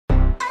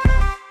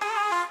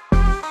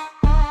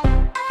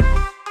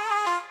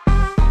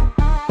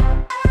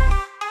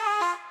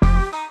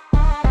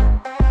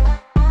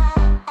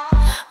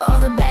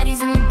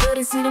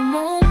see the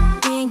moon.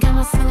 We ain't got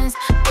no feelings,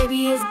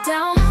 baby, it's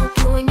down. Hope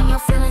you ain't in your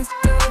feelings.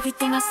 Do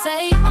everything I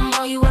say, I'm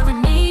all you ever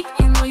need.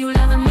 You know you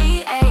loving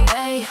me, ayy,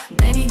 ayy.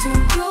 Baby, do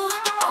you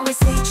always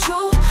stay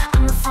true?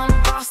 I'm the final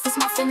boss, that's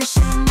my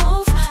finishing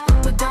move.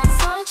 But don't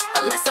touch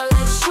unless I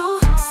let you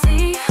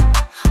see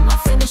my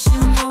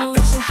finishing move.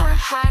 Bitch, you hot,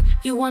 hot,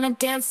 you wanna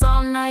dance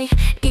all night.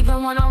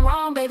 Even when I'm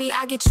wrong, baby,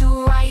 I get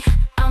you right.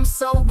 I'm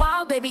so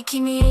wild, baby,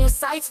 keep me in your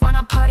sights.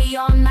 Wanna party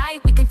all night,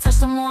 we can touch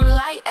the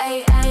moonlight,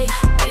 ayy, ayy.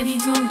 Baby,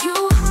 do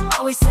you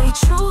always stay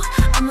true?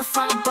 I'm the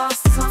final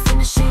boss, that's my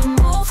finishing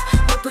move.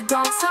 But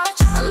don't touch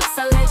unless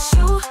I let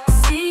you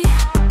see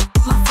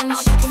my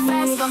finishing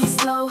move. Fast, I'm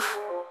slow.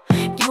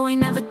 You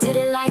ain't never did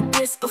it like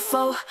this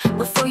before.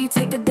 Before you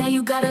take the day,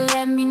 you gotta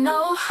let me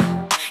know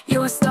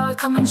you're a star,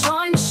 come and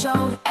join the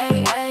show,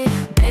 ayy, ayy.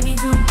 Baby,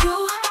 do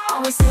you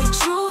always stay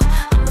true?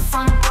 I'm the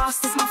final boss,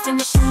 that's my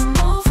finishing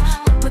move.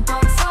 But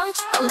don't touch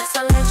unless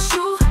I let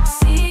you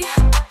see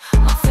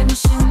my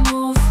finishing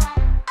move.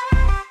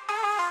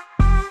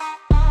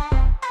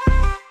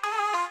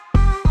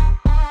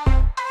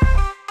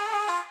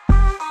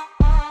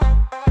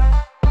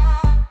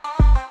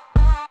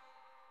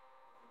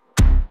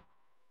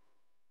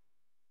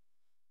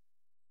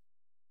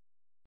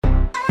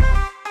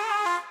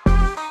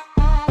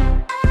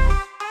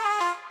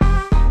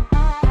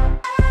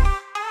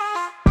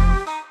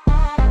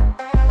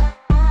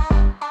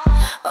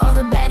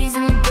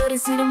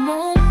 See the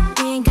moon,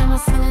 we ain't got no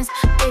feelings,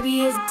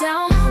 baby, it's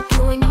down. Hope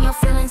you ain't in your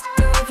feelings.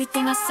 Do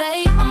everything I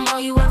say, I'm all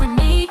you ever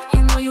need.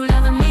 You know you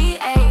loving me,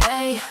 ayy,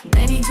 ayy.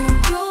 Baby, do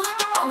you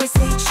always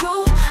stay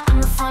true?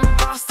 I'm the final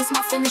boss, that's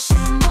my finishing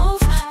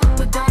move.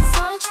 But don't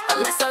touch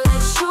unless I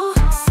let you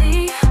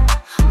see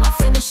my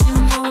finishing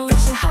move.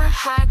 Bitch, you hot,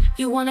 hot,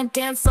 you wanna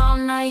dance all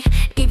night.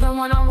 Even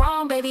when I'm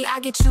wrong, baby, I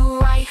get you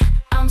right.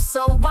 I'm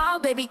so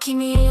wild, baby, keep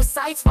me in your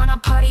sights. Wanna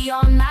party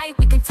all night,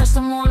 we can touch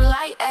the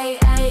moonlight, ayy,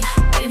 ayy.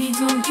 Baby,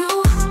 do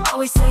you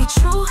always stay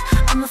true?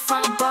 I'm the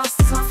final boss,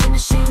 that's my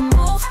finishing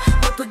move.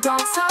 But don't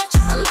touch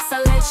unless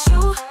I let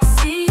you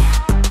see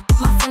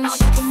my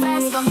finishing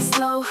move. I'm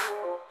slow.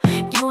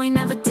 You ain't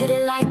never did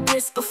it like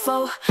this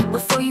before.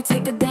 Before you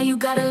take the day, you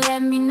gotta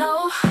let me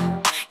know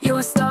you're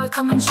a star,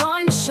 come and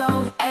join the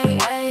show, ayy,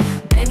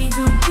 ayy. Baby,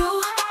 do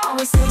you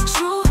always stay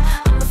true?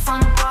 I'm the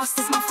final boss,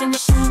 that's my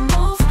finishing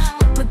move.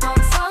 But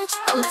don't touch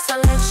unless I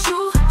let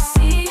you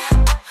see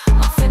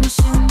my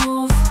finishing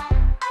move.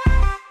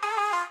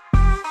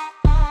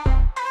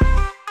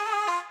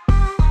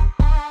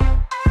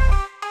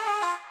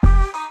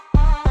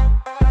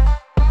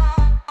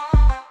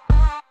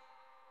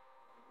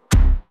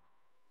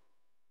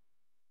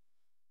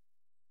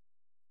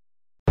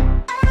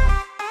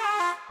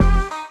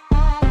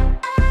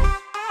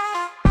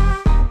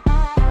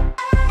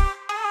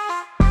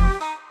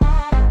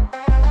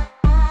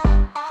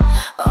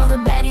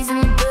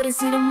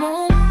 See the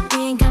moon,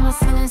 we ain't got no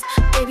feelings,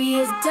 baby,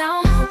 it's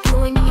down. Hope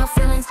you ain't in your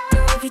feelings. Do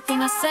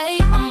everything I say,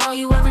 I'm all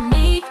you ever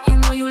need. You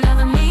know you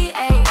loving me,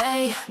 ayy,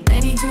 ayy.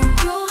 Baby, do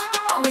you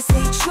always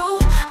stay true?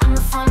 I'm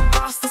the final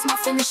boss, that's my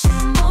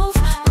finishing move.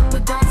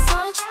 But don't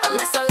touch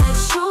unless I let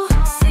you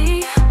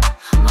see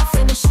my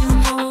finishing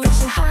move.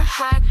 Bitch, you hot,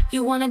 hot,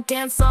 you wanna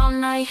dance all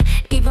night.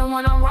 Even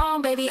when I'm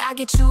wrong, baby, I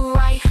get you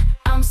right.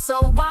 I'm so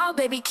wild,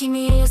 baby, keep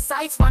me in your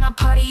sights. Wanna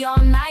party all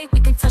night, we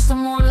can touch the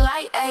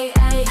moonlight, ayy,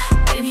 ayy.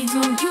 Baby,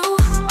 do you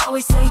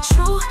always stay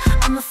true?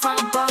 I'm the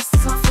final boss,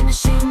 that's my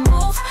finishing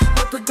move.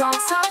 But don't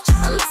touch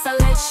unless I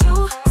let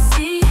you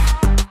see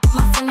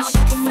my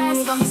finishing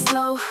move. I'm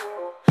slow.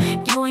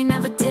 You ain't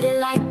never did it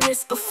like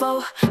this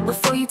before.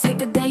 Before you take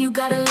the day, you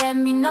gotta let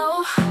me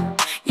know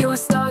you're a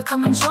star,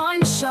 come and join